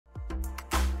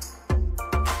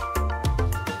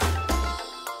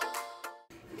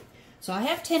So I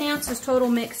have 10 ounces total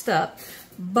mixed up,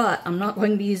 but I'm not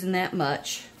going to be using that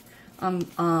much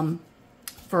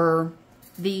for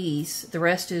these. The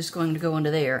rest is going to go into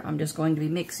there. I'm just going to be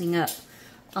mixing up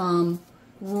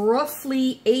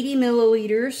roughly 80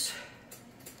 milliliters.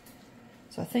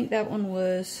 So I think that one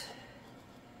was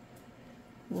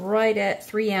right at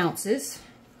 3 ounces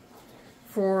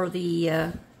for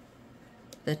the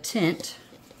tint.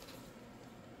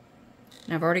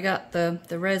 And I've already got the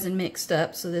resin mixed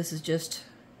up, so this is just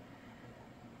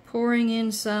pouring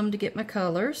in some to get my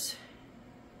colors.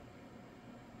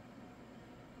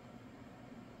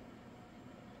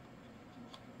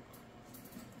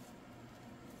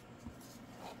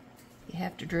 You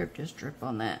have to drip, just drip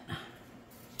on that.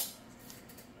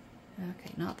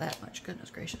 Okay, not that much,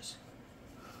 goodness gracious.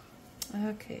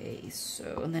 Okay,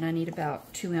 so, and then I need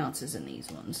about 2 ounces in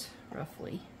these ones,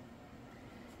 roughly.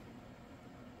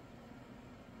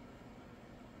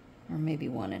 Or maybe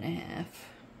 1.5.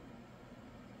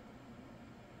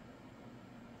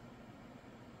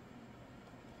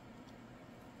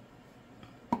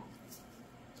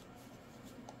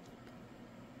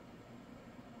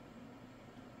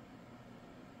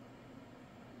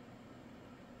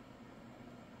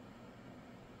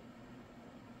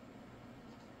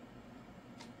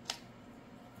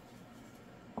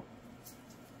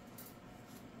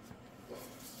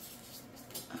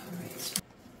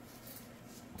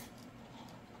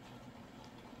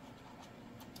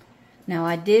 Now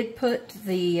I did put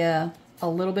the a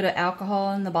little bit of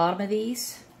alcohol in the bottom of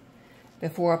these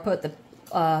before I put the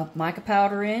mica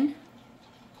powder in,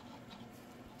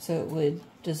 so it would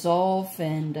dissolve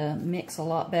and mix a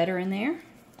lot better in there.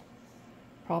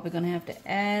 Probably going to have to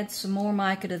add some more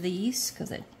mica to these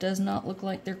because it does not look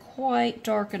like they're quite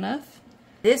dark enough.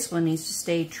 This one needs to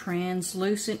stay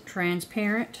translucent,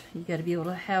 transparent. You got to be able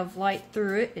to have light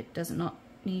through it. It does not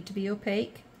need to be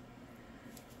opaque.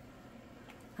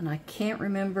 And I can't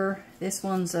remember, this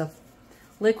one's a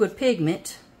liquid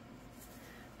pigment,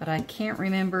 but I can't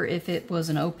remember if it was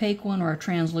an opaque one or a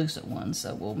translucent one,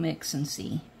 so we'll mix and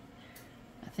see.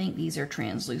 I think these are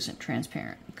translucent,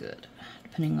 transparent, good,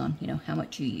 depending on, you know, how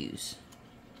much you use.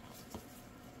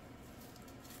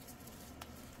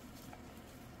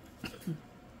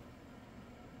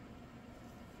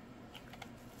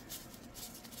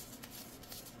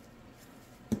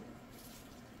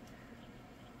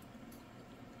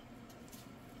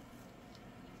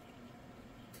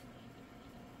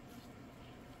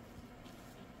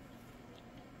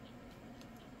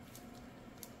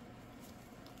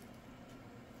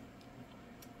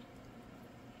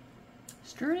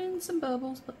 Stir in some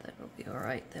bubbles, but that'll be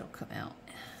alright, they'll come out.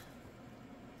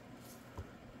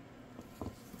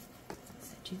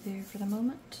 Set you there for the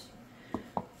moment.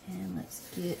 And let's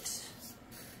get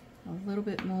a little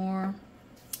bit more.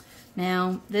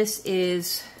 Now, this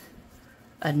is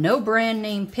a no brand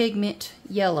name pigment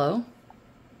yellow.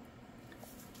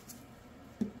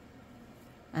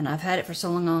 And I've had it for so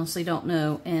long, I honestly don't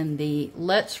know. And the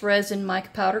Let's Resin Mica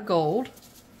Powder Gold.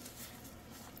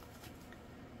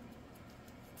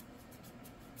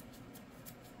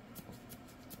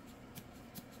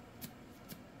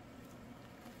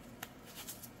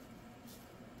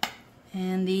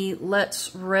 And the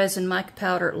Let's Resin Mica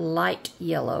Powder Light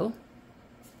Yellow.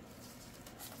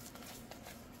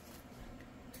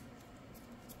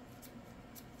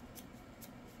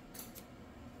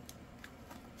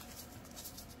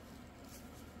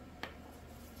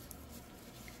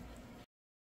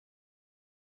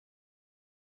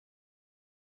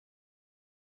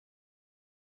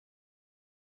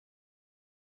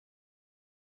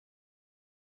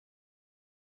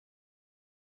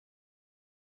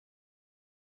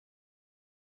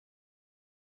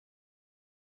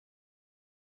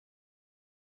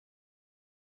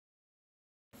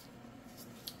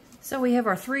 So we have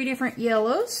our 3 different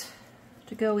yellows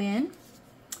to go in.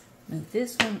 Move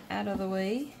this one out of the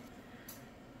way.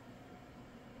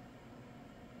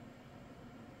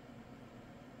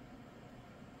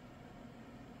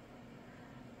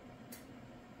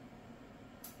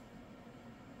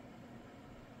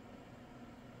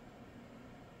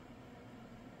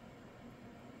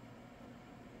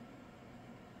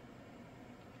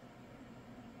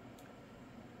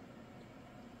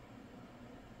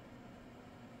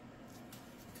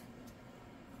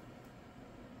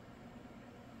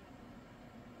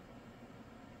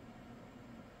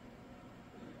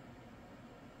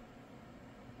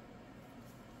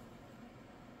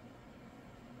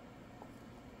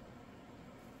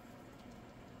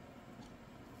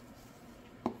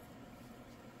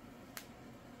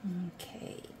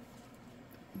 Okay,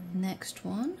 next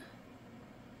one.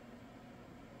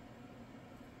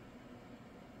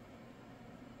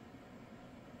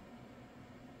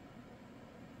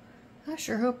 I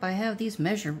sure hope I have these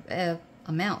measure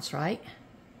amounts right.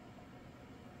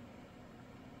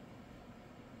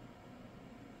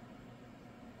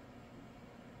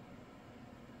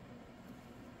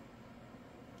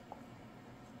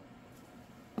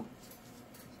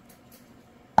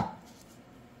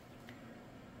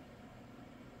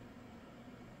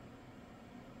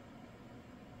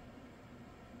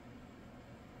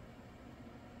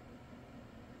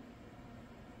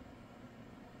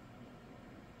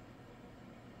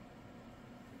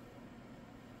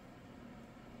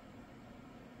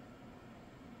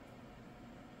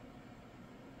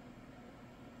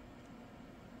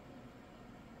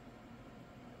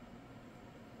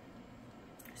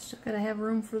 Still gotta have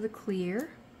room for the clear.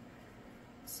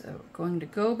 So we're going to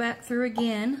go back through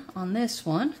again on this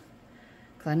one,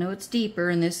 because I know it's deeper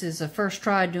and this is a first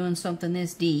try doing something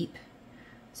this deep.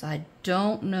 So I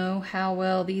don't know how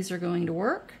well these are going to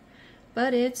work,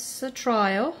 but it's a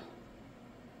trial.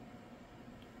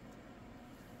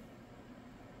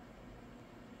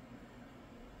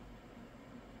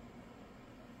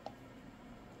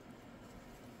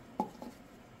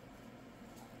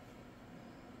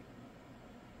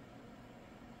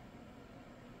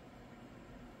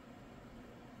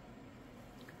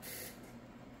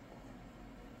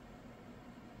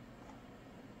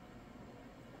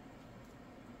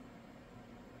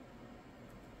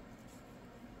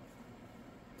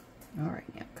 All right,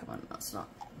 now come on, let's not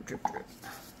drip drip.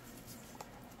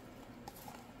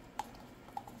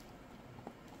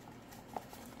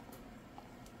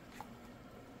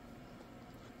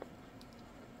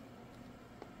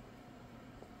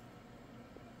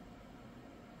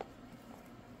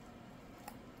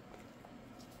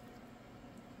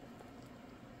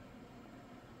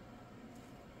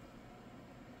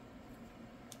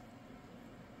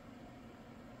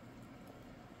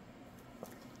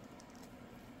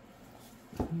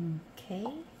 Okay,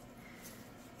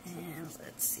 and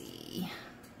let's see.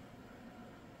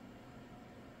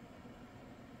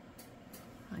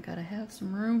 I gotta have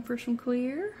some room for some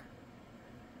clear.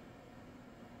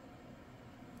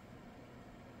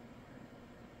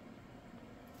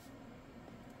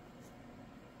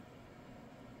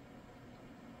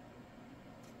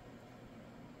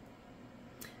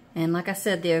 And like I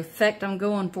said, the effect I'm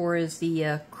going for is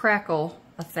the crackle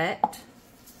effect.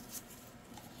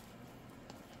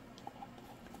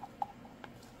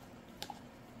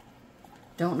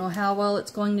 Don't know how well it's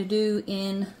going to do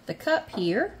in the cup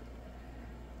here.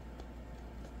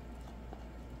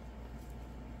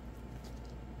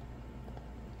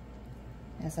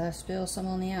 As I spill some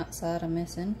on the outside, I'm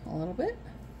missing a little bit.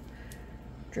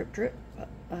 Drip, drip, but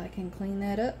I can clean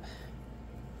that up.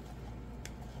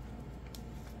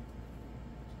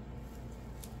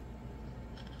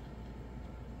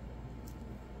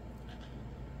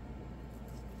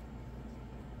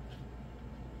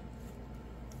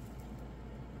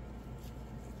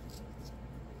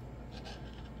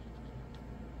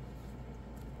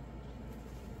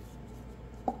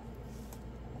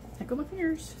 There go my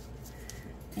fingers.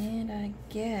 And I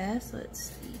guess,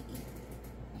 let's see.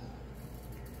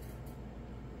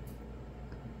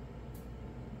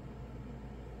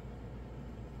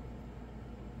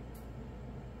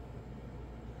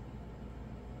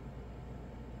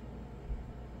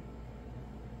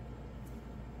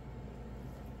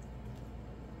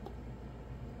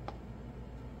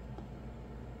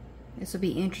 This will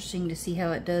be interesting to see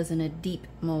how it does in a deep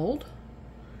mold.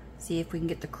 See if we can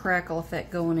get the crackle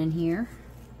effect going in here.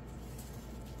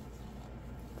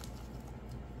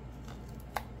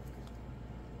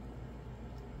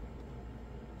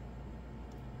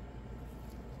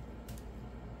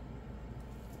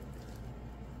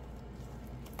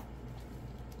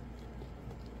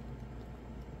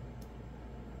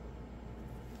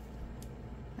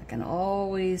 I can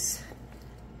always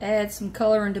add some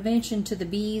color and dimension to the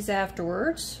bees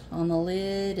afterwards on the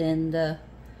lid and the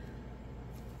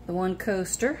one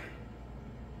coaster.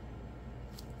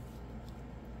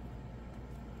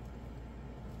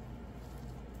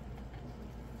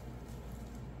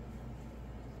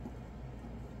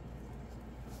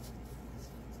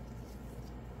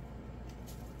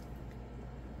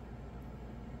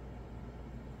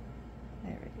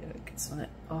 There we go, get some of that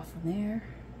off from there.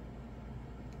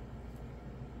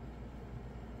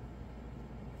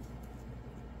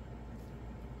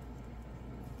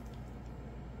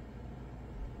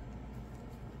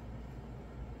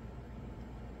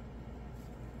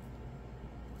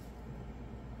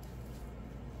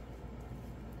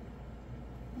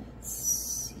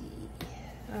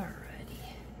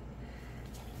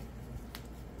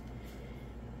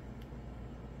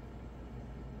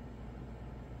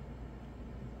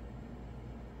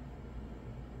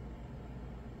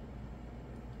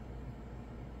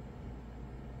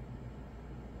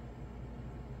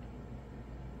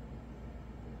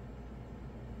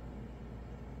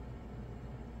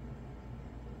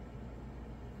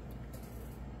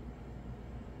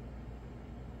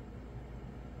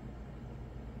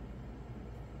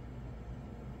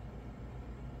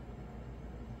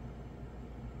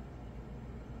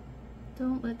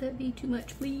 Don't let that be too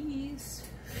much, please.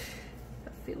 I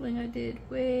have a feeling I did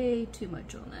way too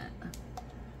much on that.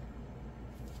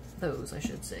 Those, I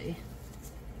should say.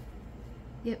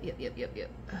 Yep.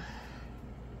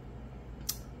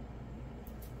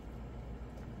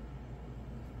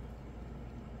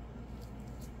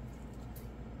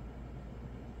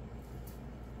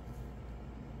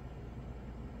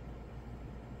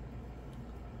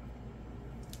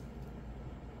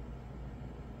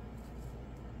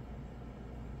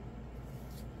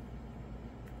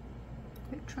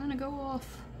 They're trying to go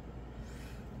off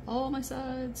all my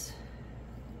sides.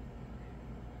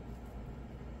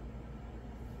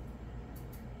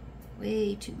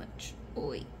 Way too much.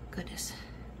 Oh, goodness.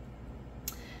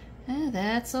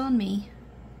 That's on me.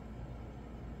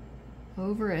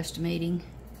 Overestimating.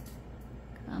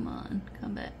 Come on,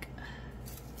 come back.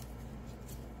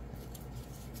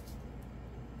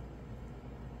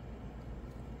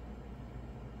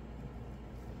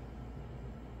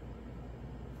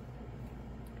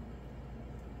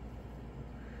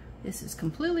 This is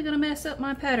completely going to mess up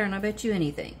my pattern, I bet you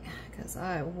anything, because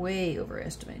I way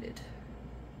overestimated.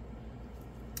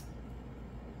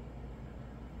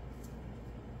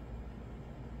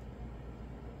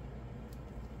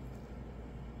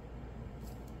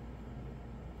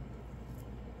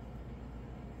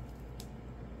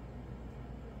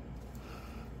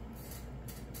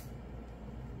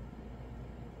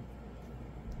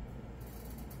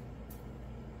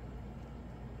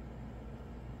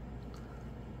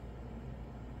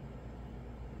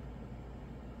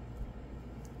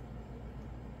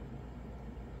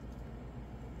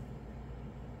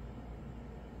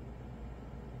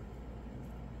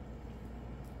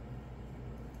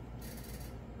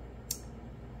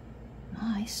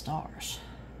 Nice stars.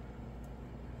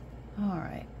 All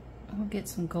right, we'll get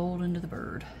some gold into the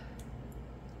bird.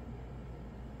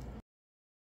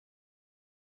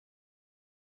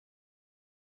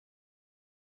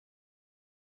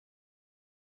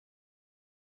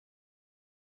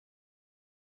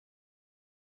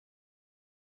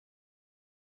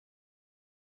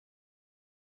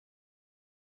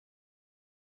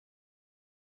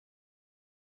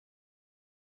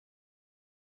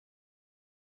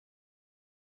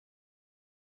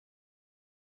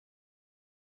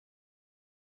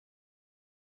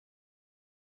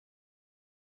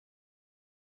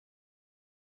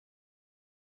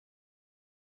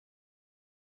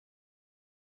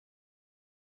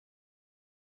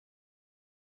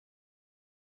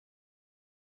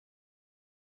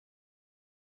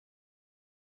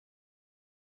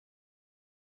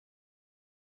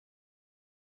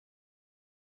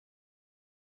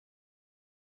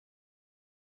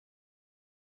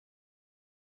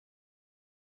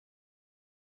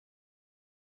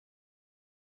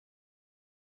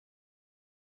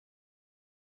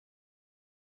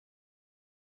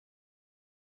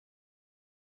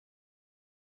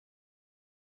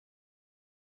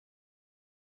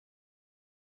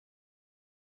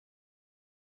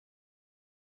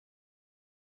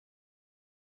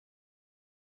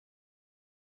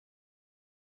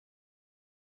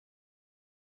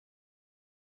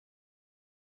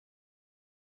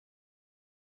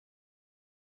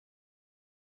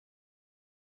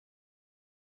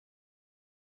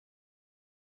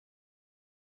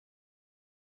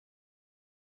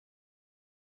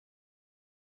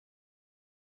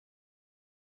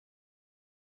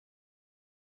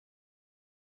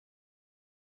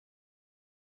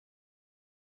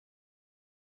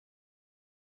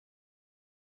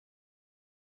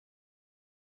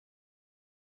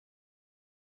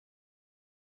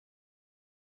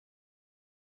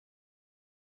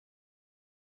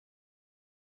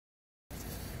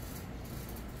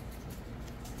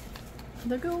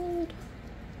 The gold.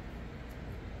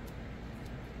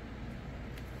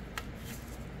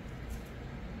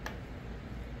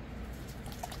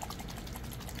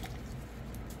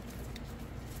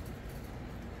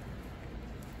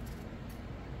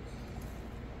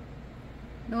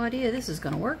 No idea this is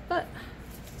going to work, but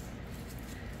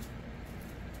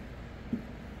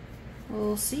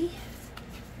we'll see.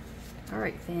 All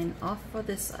right, then off for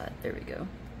this side. There we go.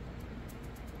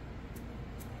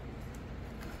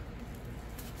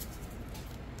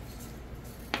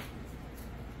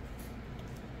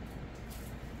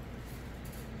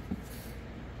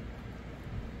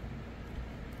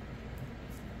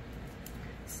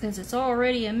 Since it's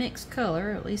already a mixed color,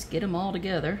 at least get them all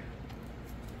together.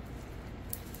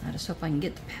 I just hope I can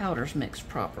get the powders mixed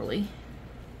properly.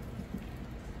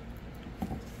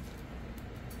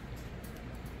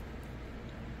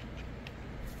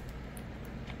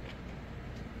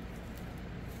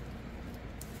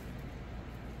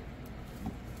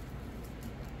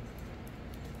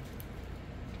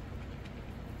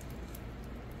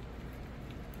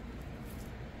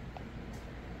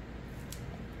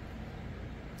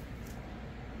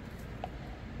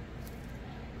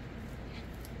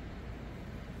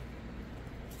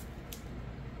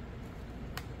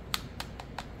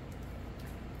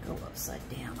 upside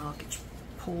down. I'll get you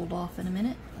pulled off in a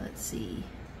minute. Let's see.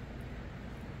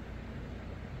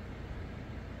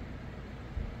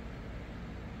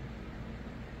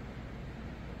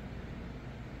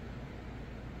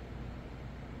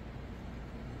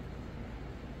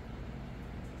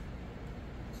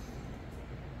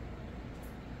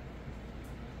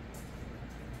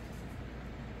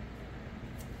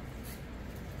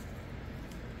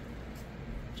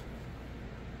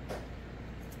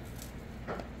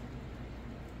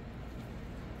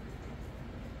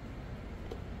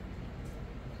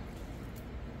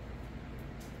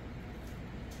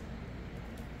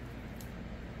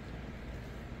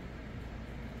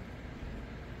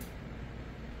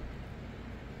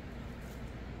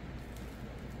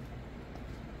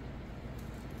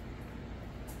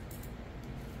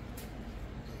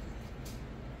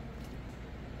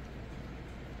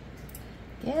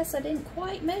 Guess I didn't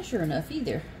quite measure enough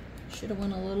either. Should have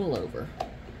went a little over.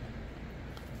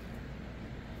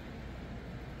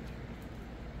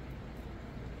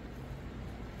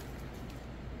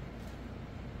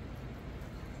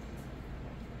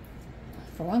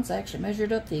 For once, I actually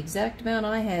measured up the exact amount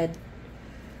I had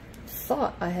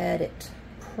thought I had it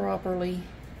properly.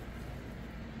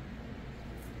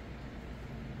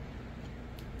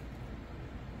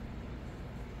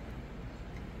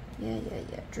 Yeah,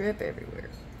 drip everywhere.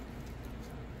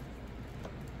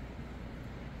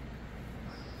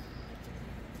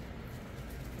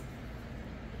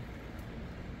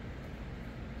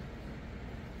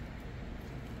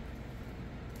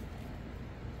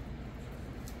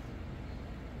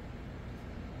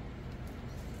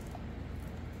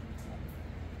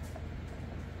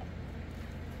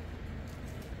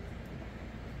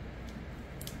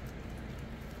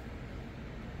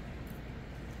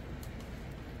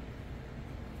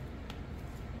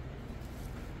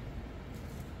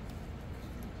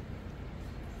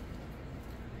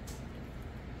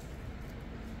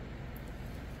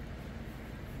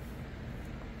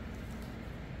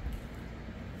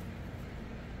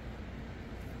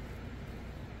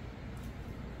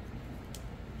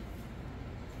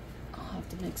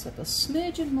 To mix up a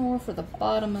smidgen more for the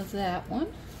bottom of that one.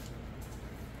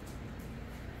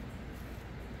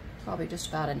 Probably just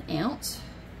about an ounce.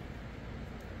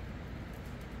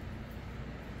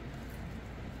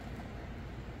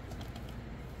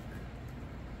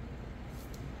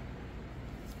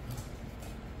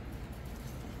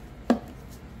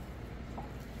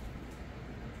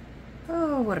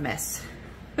 Oh, what a mess.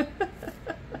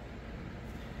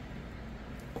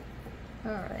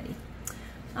 Alrighty.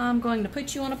 I'm going to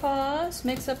put you on a pause,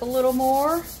 mix up a little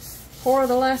more, pour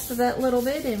the last of that little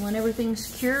bit, and when everything's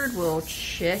cured, we'll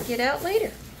check it out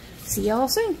later. See y'all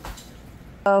soon.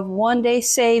 Of One Day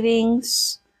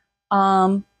Savings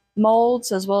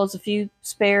molds, as well as a few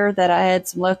spare that I had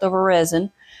some leftover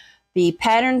resin. The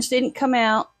patterns didn't come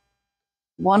out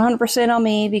 100% on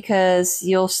me because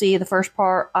you'll see the first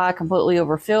part I completely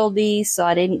overfilled these, so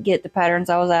I didn't get the patterns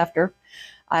I was after.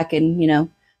 I can, you know,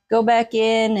 go back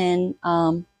in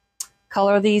and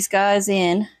color these guys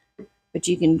in, but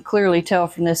you can clearly tell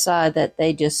from this side that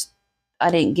I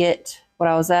didn't get what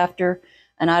I was after,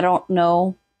 and I don't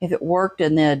know if it worked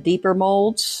in the deeper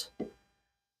molds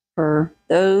for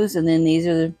those, and then these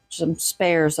are some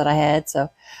spares that I had.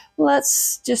 So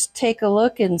let's just take a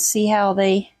look and see how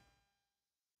they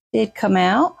did come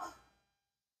out.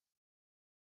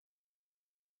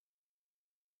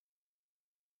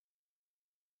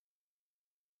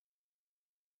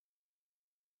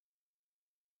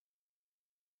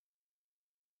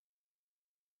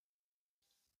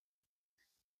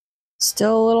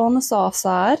 Still a little on the soft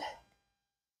side.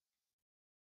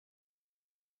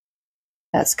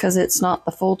 That's because it's not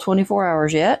the full 24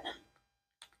 hours yet.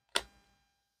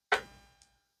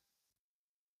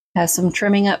 Has some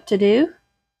trimming up to do.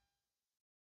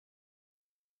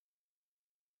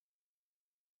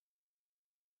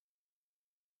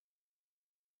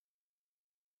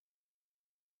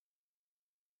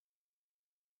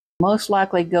 Most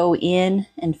likely go in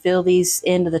and fill these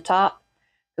into the top,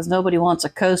 because nobody wants a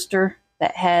coaster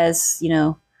that has, you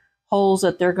know, holes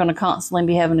that they're going to constantly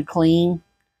be having to clean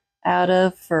out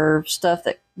of for stuff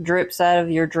that drips out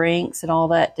of your drinks and all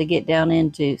that to get down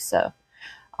into. So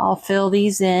I'll fill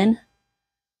these in.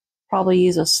 Probably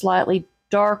use a slightly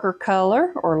darker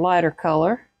color or lighter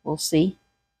color. We'll see.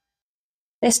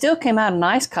 They still came out a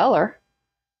nice color,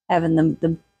 having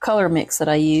the color mix that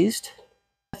I used.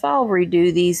 If I'll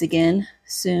redo these again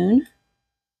soon.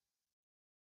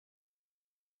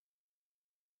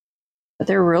 But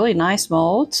they're really nice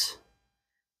molds.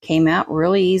 Came out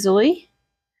really easily.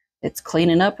 It's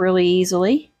cleaning up really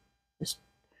easily. Just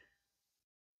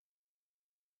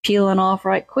peeling off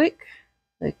right quick.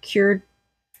 The cured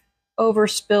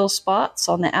overspill spots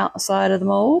on the outside of the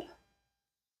mold.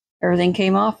 Everything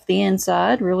came off the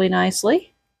inside really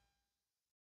nicely.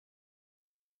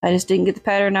 I just didn't get the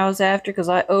pattern I was after because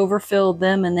I overfilled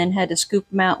them and then had to scoop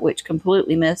them out, which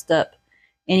completely messed up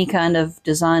any kind of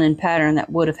design and pattern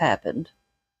that would have happened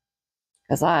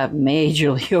because I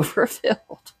majorly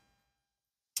overfilled.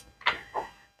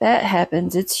 That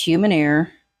happens. It's human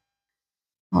error.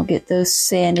 I'll get those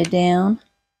sanded down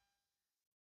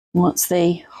once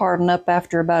they harden up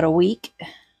after about a week.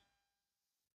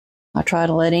 I try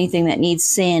to let anything that needs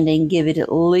sanding give it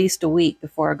at least a week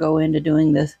before I go into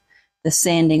doing the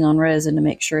sanding on resin to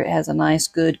make sure it has a nice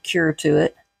good cure to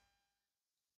it.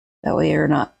 That way you're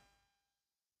not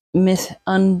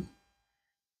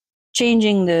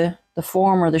changing the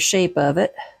form or the shape of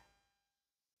it.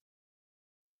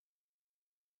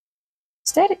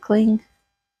 Static cling.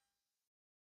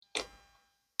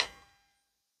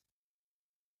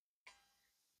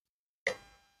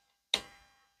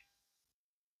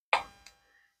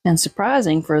 And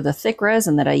surprising for the thick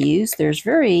resin that I use, there's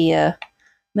very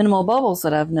minimal bubbles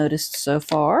that I've noticed so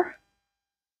far.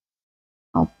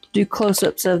 I'll do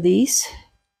close-ups of these.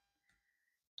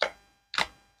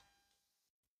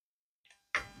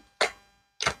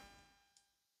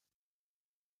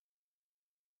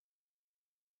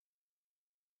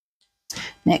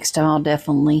 Next time I'll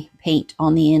definitely paint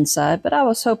on the inside, but I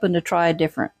was hoping to try a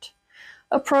different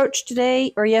approach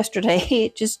today or yesterday.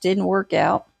 It just didn't work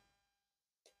out.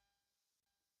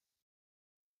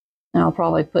 And I'll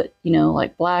probably put,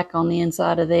 like black on the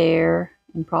inside of there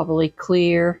and probably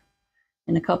clear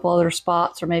in a couple other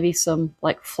spots, or maybe some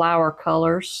like flower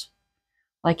colors.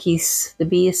 Like the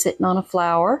bee is sitting on a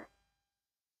flower.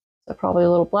 So probably a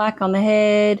little black on the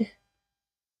head,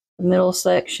 the middle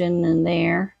section and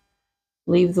there.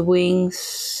 Leave the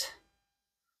wings.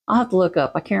 I'll have to look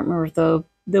up. I can't remember if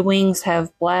the wings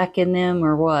have black in them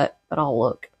or what, but I'll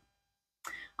look.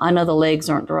 I know the legs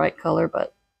aren't the right color,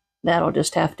 but that'll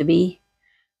just have to be.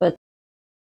 But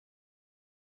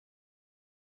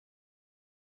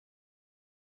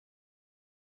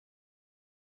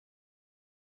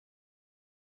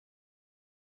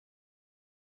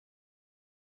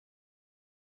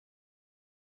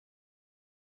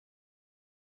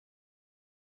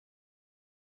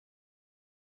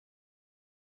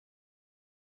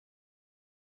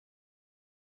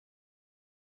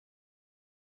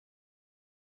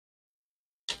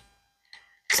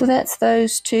so that's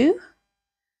those two.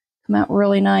 Come out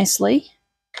really nicely.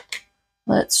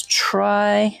 Let's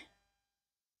try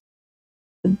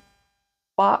the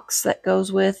box that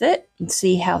goes with it and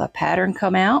see how the pattern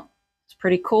come out. It's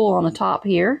pretty cool on the top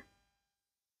here.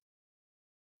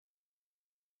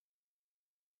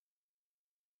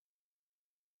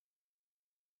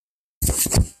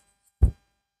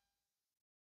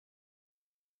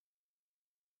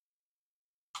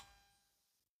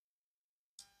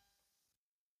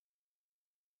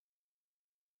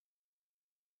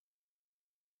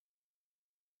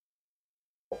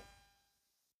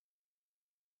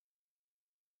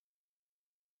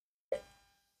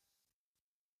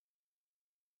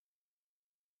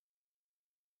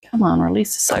 Come on,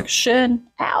 release the suction.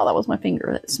 Ow, that was my finger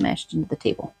that smashed into the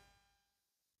table.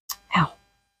 Ow.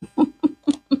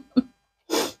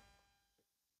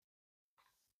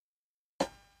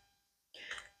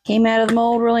 Came out of the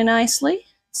mold really nicely.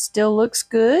 Still looks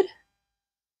good.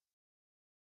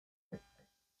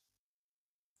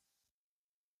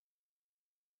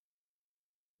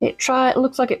 It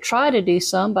looks like it tried to do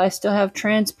some, but I still have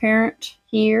transparent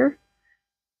here.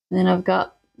 And then I've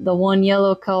got the one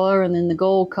yellow color and then the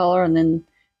gold color, and then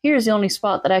here's the only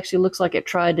spot that actually looks like it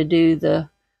tried to do the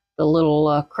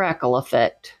little crackle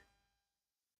effect.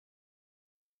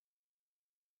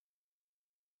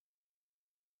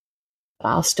 But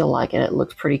I'll still like it. It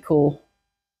looks pretty cool. It's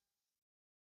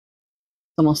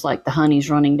almost like the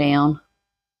honey's running down.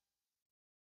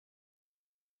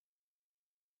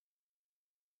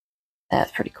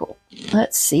 That's pretty cool.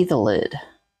 Let's see the lid.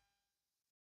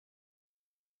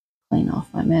 Clean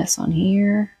off my mess on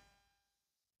here.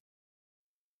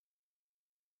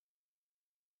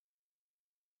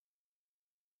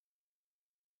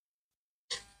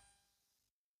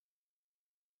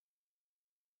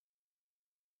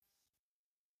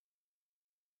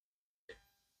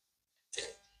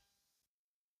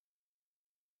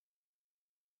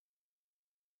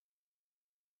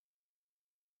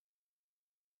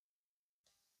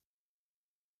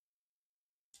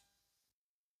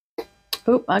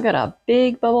 Oop, I got a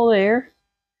big bubble there.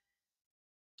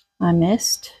 I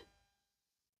missed.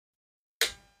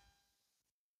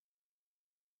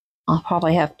 I'll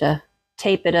probably have to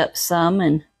tape it up some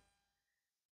and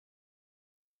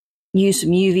use some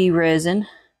UV resin.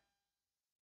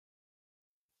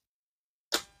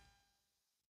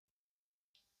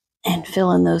 And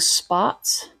fill in those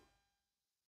spots.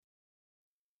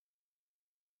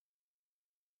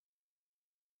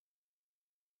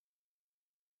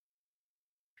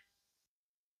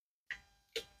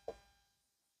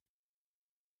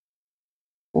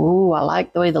 Ooh, I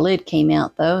like the way the lid came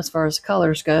out though, as far as the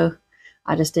colors go.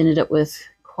 I just ended up with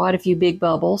quite a few big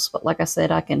bubbles, but like I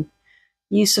said, I can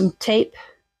use some tape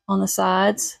on the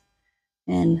sides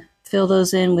and fill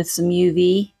those in with some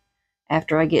UV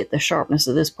after I get the sharpness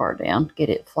of this part down, get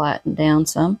it flattened down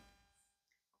some.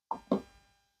 You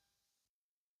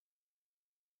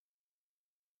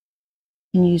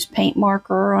can use paint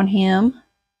marker on him.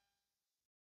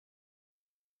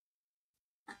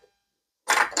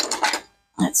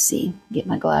 Let's see, get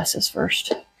my glasses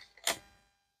first.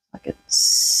 I can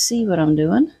see what I'm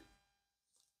doing.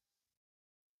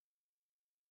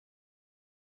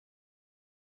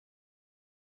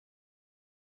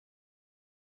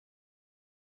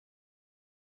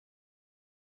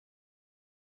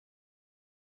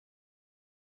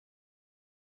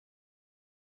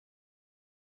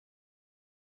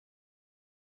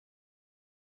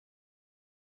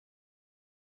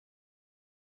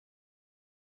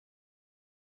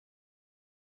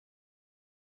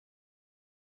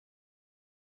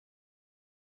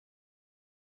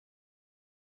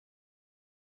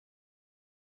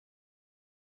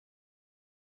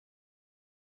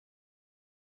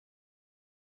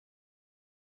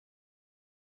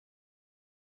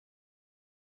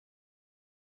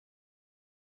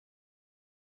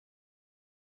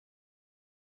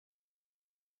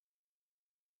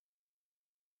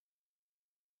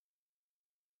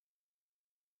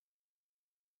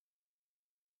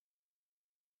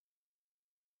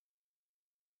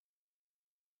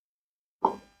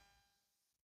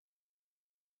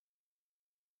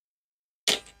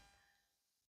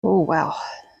 Oh, wow.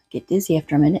 Get dizzy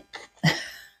after a minute.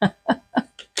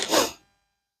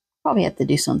 Probably have to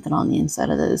do something on the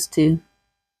inside of those too.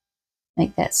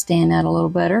 Make that stand out a little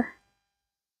better.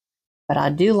 But I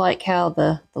do like how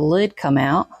the lid come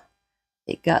out.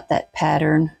 It got that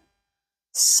pattern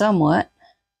somewhat.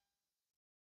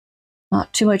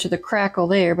 Not too much of the crackle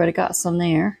there, but it got some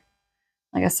there.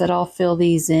 Like I said, I'll fill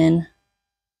these in.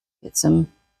 Get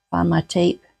some, find my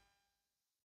tape.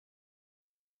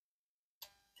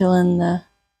 Fill in the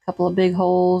couple of big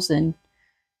holes and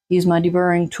use my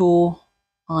deburring tool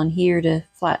on here to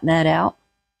flatten that out.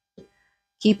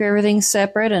 Keep everything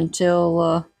separate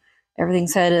until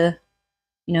everything's had a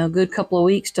good couple of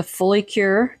weeks to fully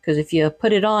cure, because if you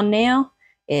put it on now,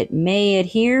 it may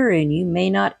adhere and you may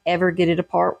not ever get it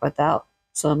apart without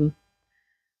some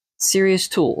serious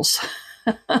tools.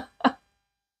 I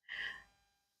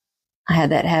had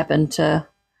that happen to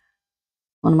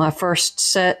one of my first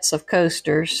sets of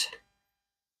coasters.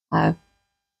 I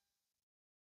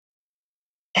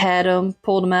had them,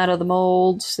 pulled them out of the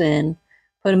molds and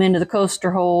put them into the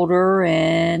coaster holder,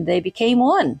 and they became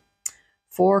one.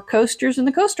 4 coasters in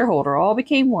the coaster holder all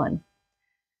became one.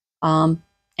 And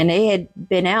they had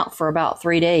been out for about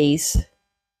 3 days,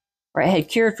 or I had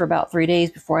cured for about 3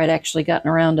 days before I'd actually gotten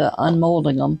around to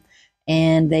unmolding them.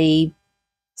 And they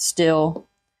still,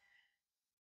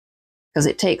 because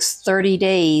it takes 30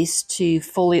 days to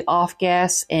fully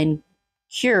off-gas and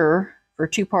cure for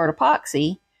 2-part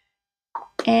epoxy,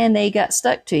 and they got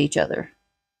stuck to each other.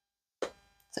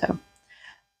 So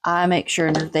I make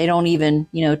sure they don't even,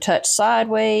 touch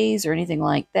sideways or anything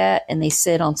like that, and they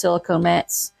sit on silicone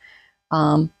mats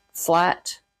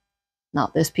flat.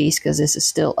 Not this piece, because this is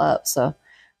still up, so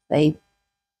they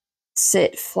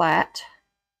sit flat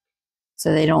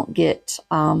so they don't get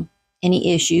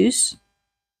any issues.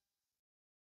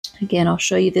 Again, I'll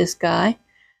show you this guy,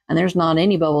 and there's not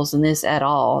any bubbles in this at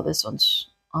all. This one's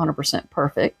 100%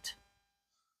 perfect.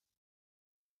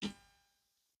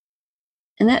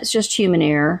 And that's just human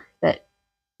error, that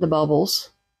the bubbles,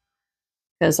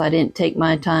 because I didn't take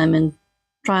my time and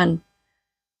try and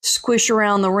squish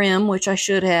around the rim, which I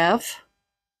should have.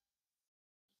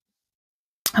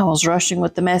 I was rushing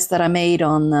with the mess that I made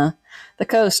on the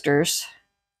coasters.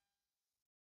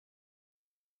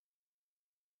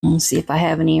 Let's see if I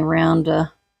have any around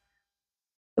the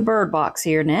bird box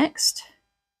here next.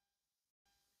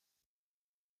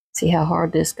 See how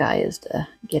hard this guy is to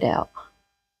get out.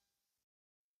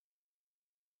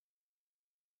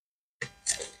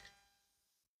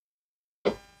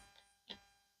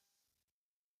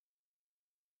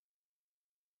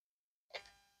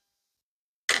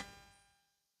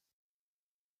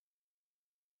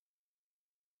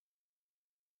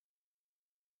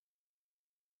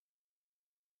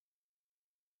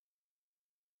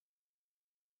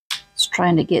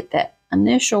 trying to get that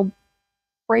initial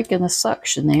break in the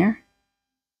suction there.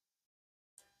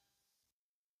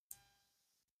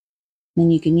 Then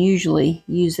you can usually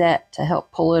use that to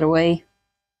help pull it away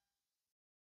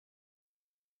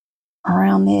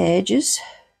around the edges.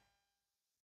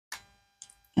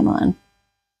 Come on.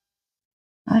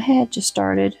 I had just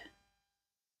started.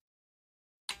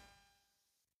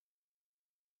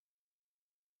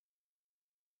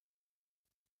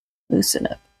 Loosen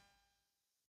up.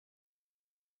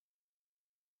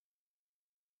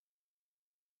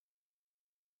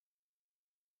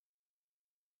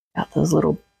 Got those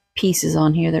little pieces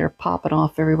on here that are popping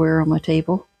off everywhere on my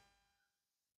table.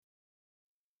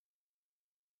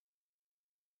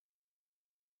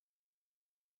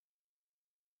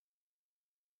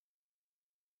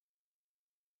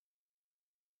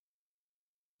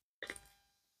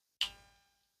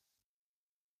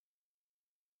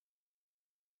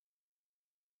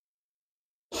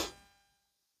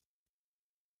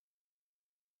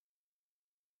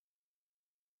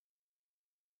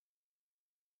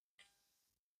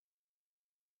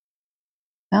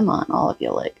 Come on, all of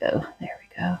you, let go. There we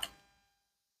go.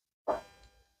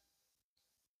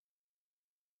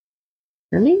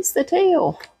 Release the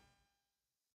tail.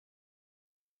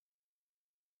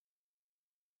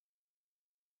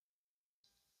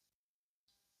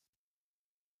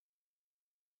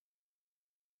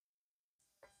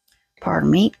 Pardon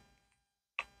me.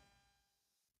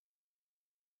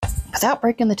 Without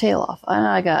breaking the tail off.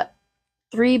 I got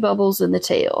 3 bubbles in the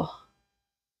tail.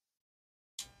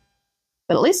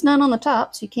 But at least none on the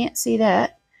top, so you can't see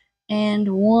that.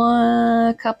 And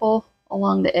one couple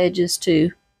along the edges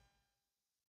too.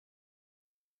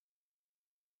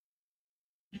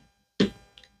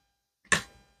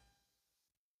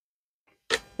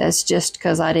 That's just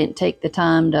because I didn't take the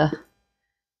time to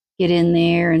get in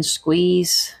there and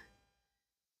squeeze.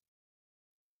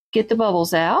 Get the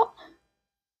bubbles out.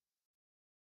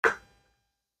 I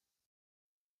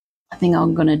think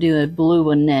I'm going to do a blue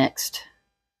one next.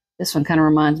 This one kind of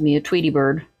reminds me of Tweety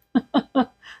Bird.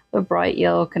 The bright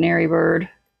yellow canary bird.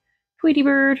 Tweety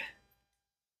Bird.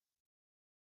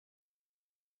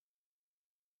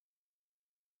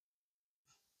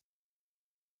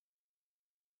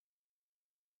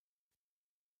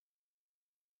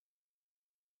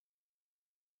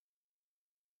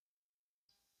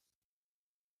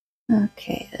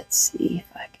 Okay, let's see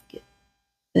if I can get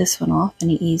this one off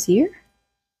any easier.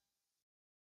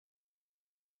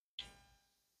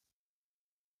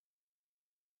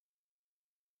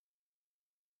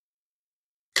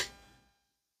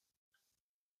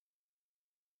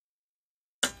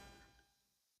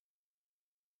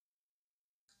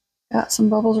 Got some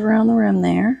bubbles around the rim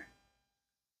there.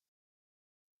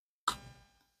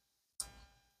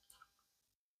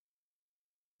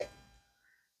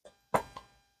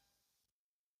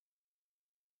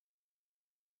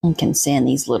 And can sand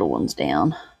these little ones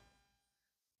down.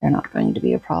 They're not going to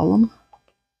be a problem.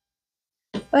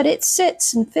 But it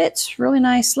sits and fits really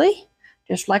nicely.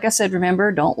 Just like I said,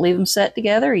 remember, don't leave them set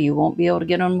together. You won't be able to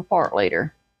get them apart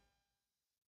later.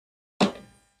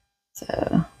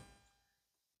 So,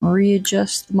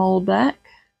 readjust the mold back.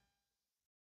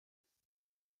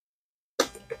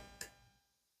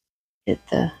 Get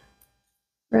the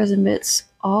resin bits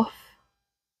off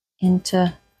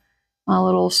into my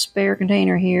little spare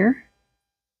container here.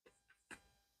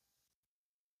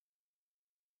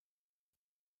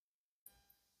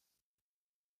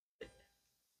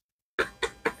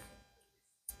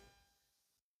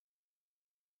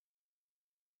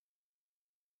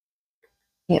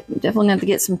 Yep, definitely going to have to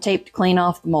get some tape to clean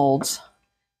off the molds.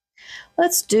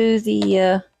 Let's do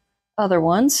the other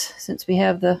ones since we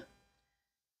have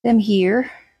them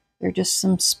here. They're just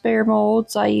some spare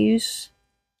molds I use.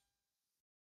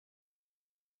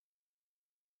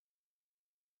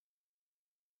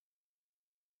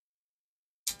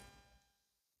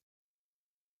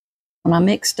 When I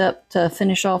mixed up to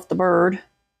finish off the bird,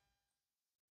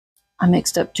 I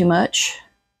mixed up too much.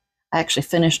 I actually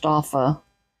finished off a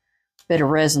bit of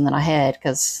resin that I had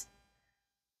because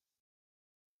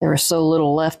there was so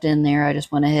little left in there. I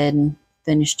just went ahead and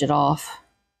finished it off.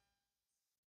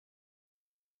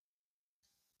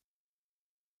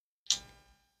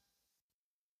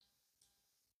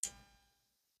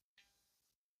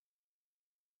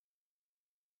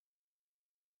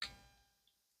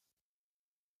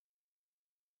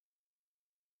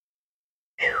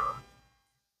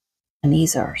 And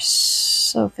these are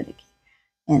so finicky.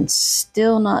 And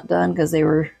still not done because they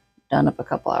were done up a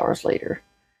couple hours later.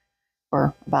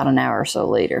 Or about an hour or so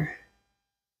later.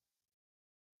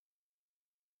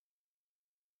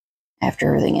 After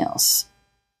everything else.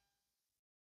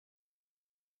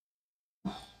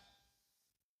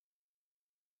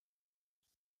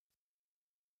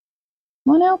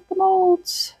 Come on out the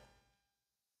molds.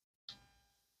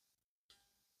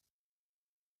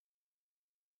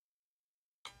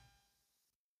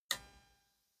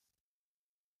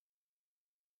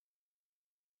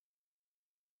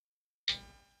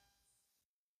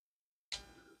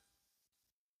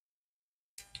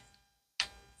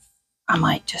 I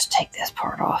might just take this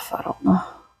part off. I don't know.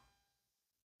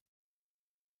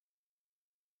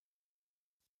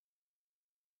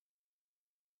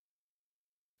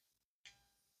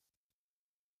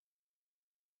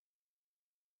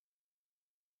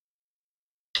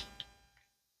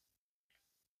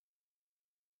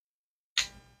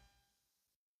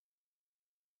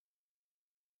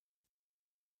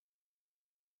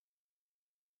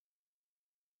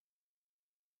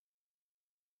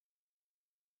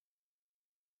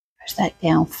 Push that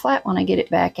down flat when I get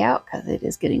it back out because it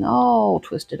is getting all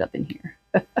twisted up in here.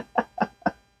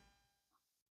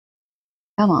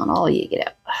 Come on, all of you get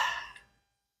out.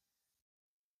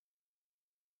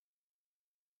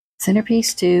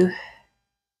 Centerpiece 2.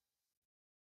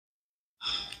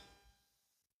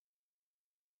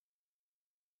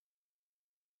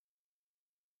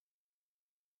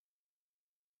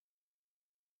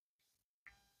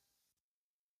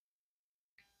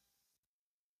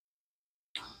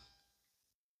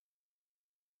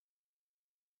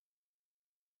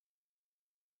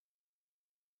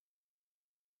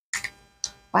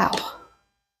 Wow.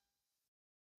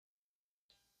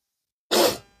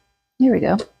 Here we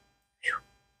go.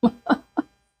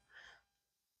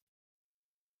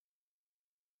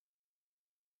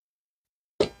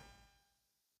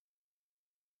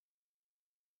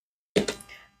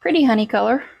 Pretty honey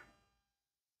color.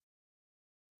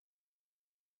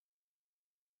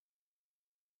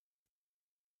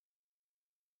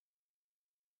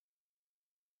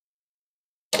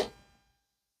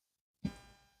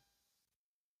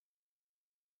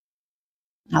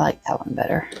 I like that one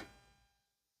better.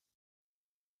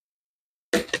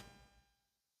 Come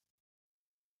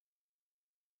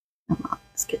on,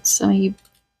 let's get some of you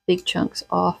big chunks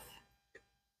off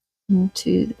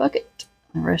into the bucket.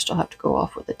 The rest will have to go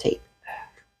off with the tape.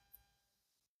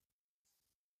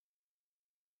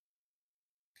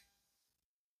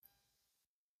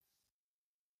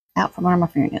 Out from under my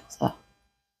fingernails though.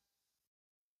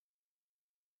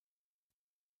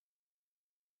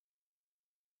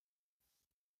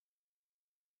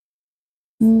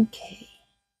 Okay.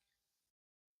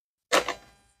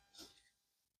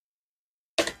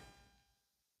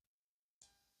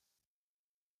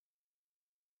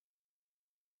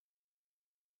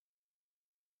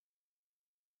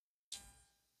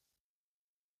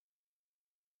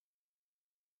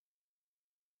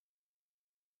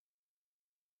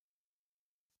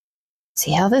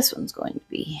 See how this one's going to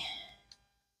be.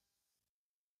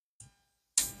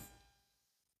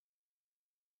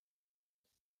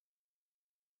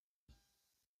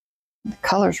 The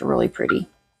colors are really pretty.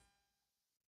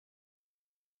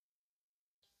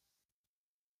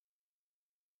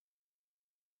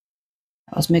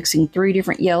 I was mixing 3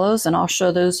 different yellows, and I'll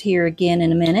show those here again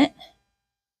in a minute.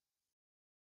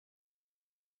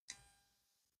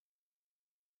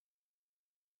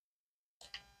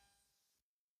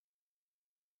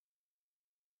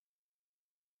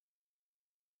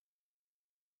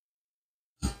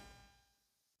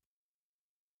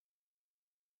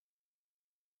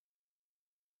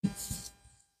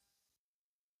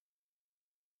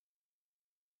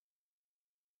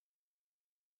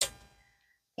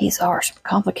 These are some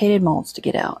complicated molds to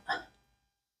get out.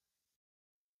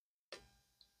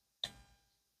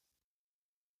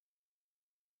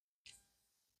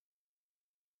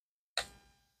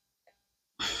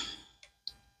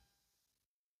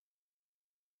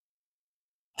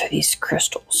 For these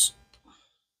crystals.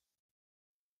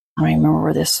 I don't even remember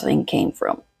where this thing came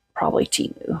from. Probably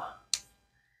Temu.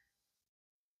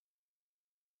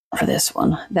 For this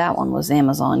one. That one was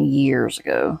Amazon years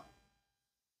ago.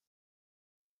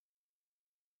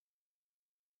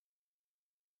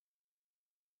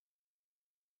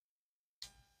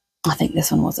 I think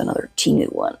this one was another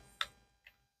Temu one.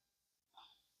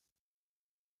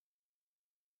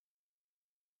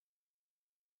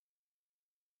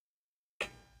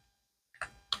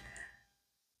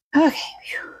 Okay.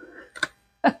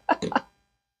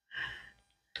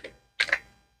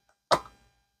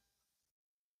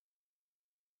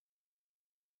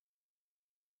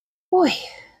 Boy,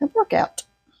 a workout.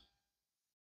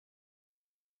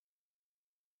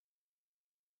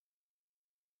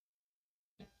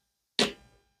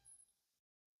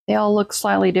 They all look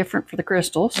slightly different for the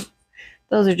crystals.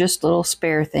 Those are just little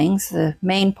spare things. The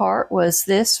main part was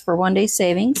this for 1 day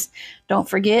savings. Don't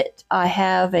forget, I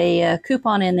have a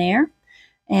coupon in there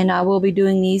And I will be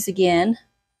doing these again.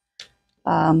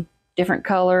 Different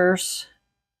colors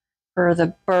for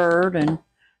the bird and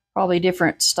probably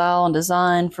different style and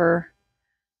design for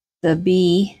the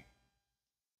bee.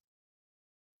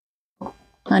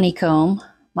 Honeycomb.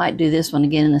 Might do this one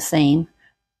again in the same.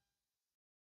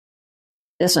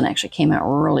 This one actually came out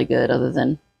really good other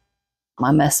than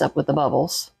my mess up with the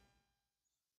bubbles.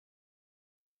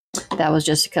 That was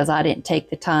just because I didn't take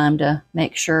the time to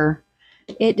make sure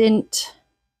it didn't,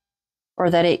 or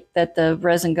that the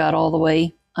resin got all the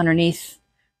way underneath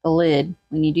the lid.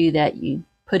 When you do that, you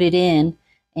put it in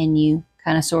and you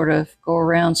kind of sort of go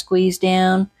around, squeeze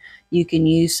down. You can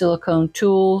use silicone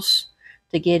tools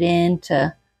to get in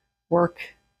to work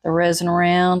the resin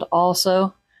around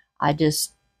also. I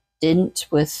just didn't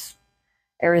with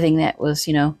everything that was,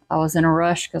 you know, I was in a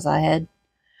rush because I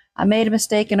made a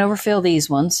mistake and overfilled these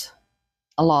ones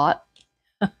a lot.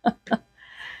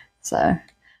 So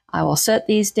I will set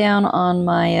these down on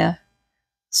my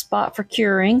spot for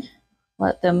curing,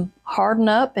 let them harden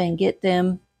up and get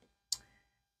them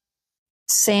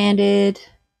sanded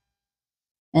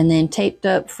and then taped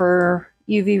up for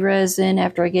UV resin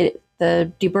after I get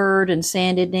the deburred and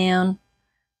sanded down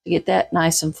to get that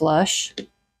nice and flush.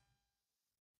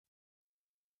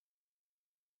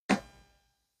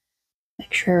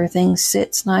 Make sure everything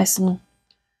sits nice and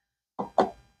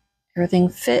everything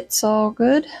fits all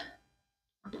good.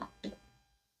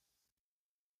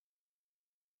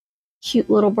 Cute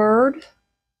little bird.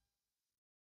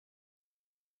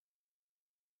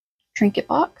 Trinket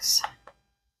box.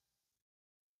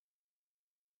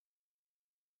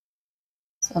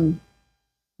 Some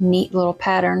neat little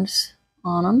patterns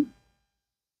on them.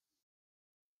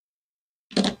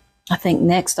 I think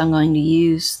next I'm going to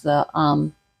use the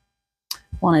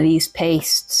one of these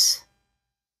pastes.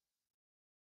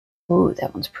 Ooh,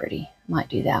 that one's pretty. Might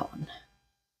do that one.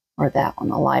 Or that one,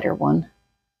 a lighter one.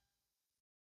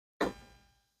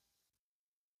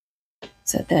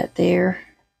 Set that there.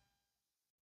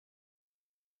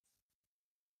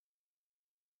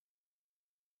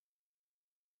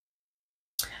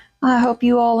 I hope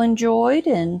you all enjoyed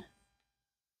and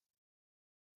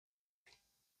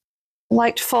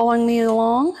liked following me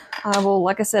along. I will,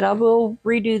 like I said, I will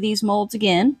redo these molds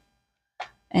again.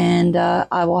 And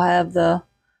I will have the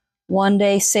one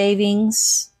day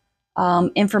savings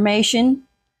information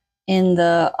in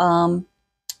the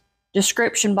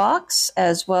description box,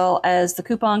 as well as the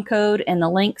coupon code and the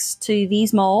links to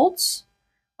these molds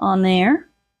on there.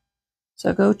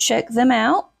 So go check them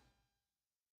out.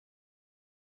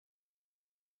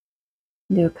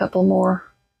 Do a couple more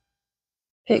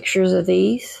pictures of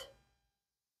these.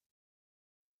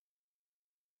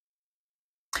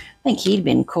 I think he'd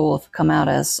been cool if it come out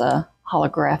as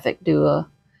holographic. Do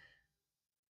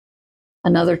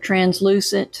another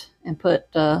translucent and put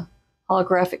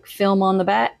holographic film on the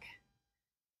back.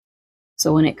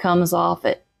 So when it comes off,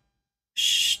 it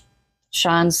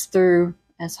shines through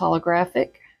as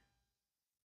holographic.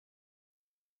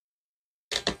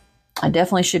 I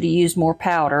definitely should have used more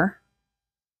powder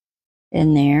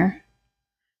in there.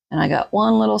 And I got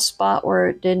one little spot where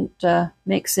it didn't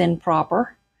mix in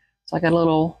proper. So I got a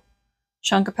little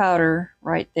chunk of powder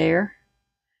right there.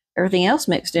 Everything else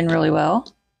mixed in really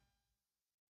well.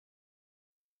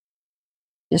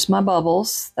 Just my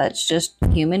bubbles. That's just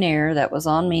human error. That was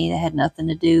on me. That had nothing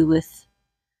to do with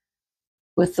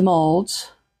the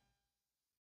molds.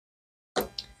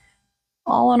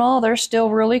 All in all, they're still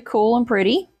really cool and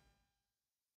pretty.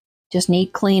 Just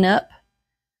need cleanup.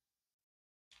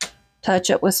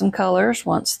 Touch up with some colors.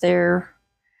 Once they're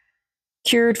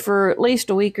cured for at least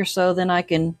a week or so, then I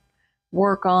can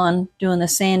work on doing the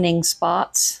sanding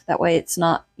spots. That way it's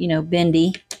not, you know,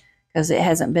 bendy, because it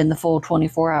hasn't been the full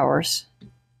 24 hours.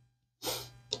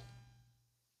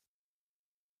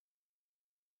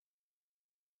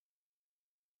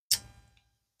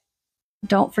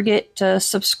 Don't forget to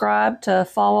subscribe to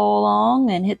follow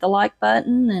along and hit the like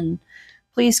button, and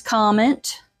please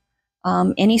comment.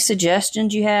 Any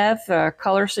suggestions you have,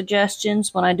 color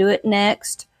suggestions when I do it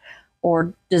next,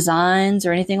 or designs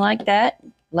or anything like that,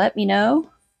 let me know.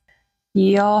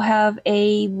 Y'all have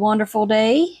a wonderful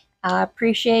day. I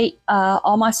appreciate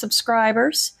all my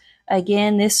subscribers.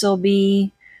 Again, this should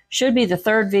be the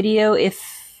third video. If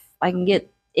I can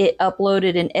get it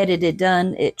uploaded and edited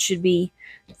done, it should be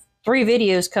 3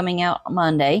 videos coming out on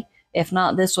Monday. If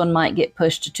not, this one might get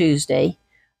pushed to Tuesday.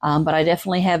 But I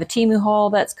definitely have a Temu haul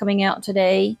that's coming out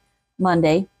today,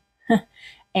 Monday.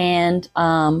 And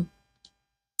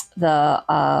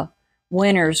the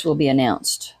winners will be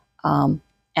announced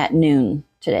at noon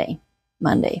today,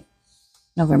 Monday,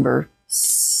 November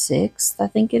 6th, I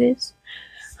think it is.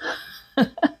 All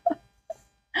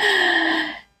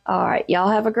right, y'all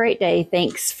have a great day.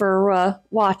 Thanks for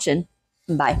watching.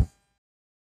 Bye.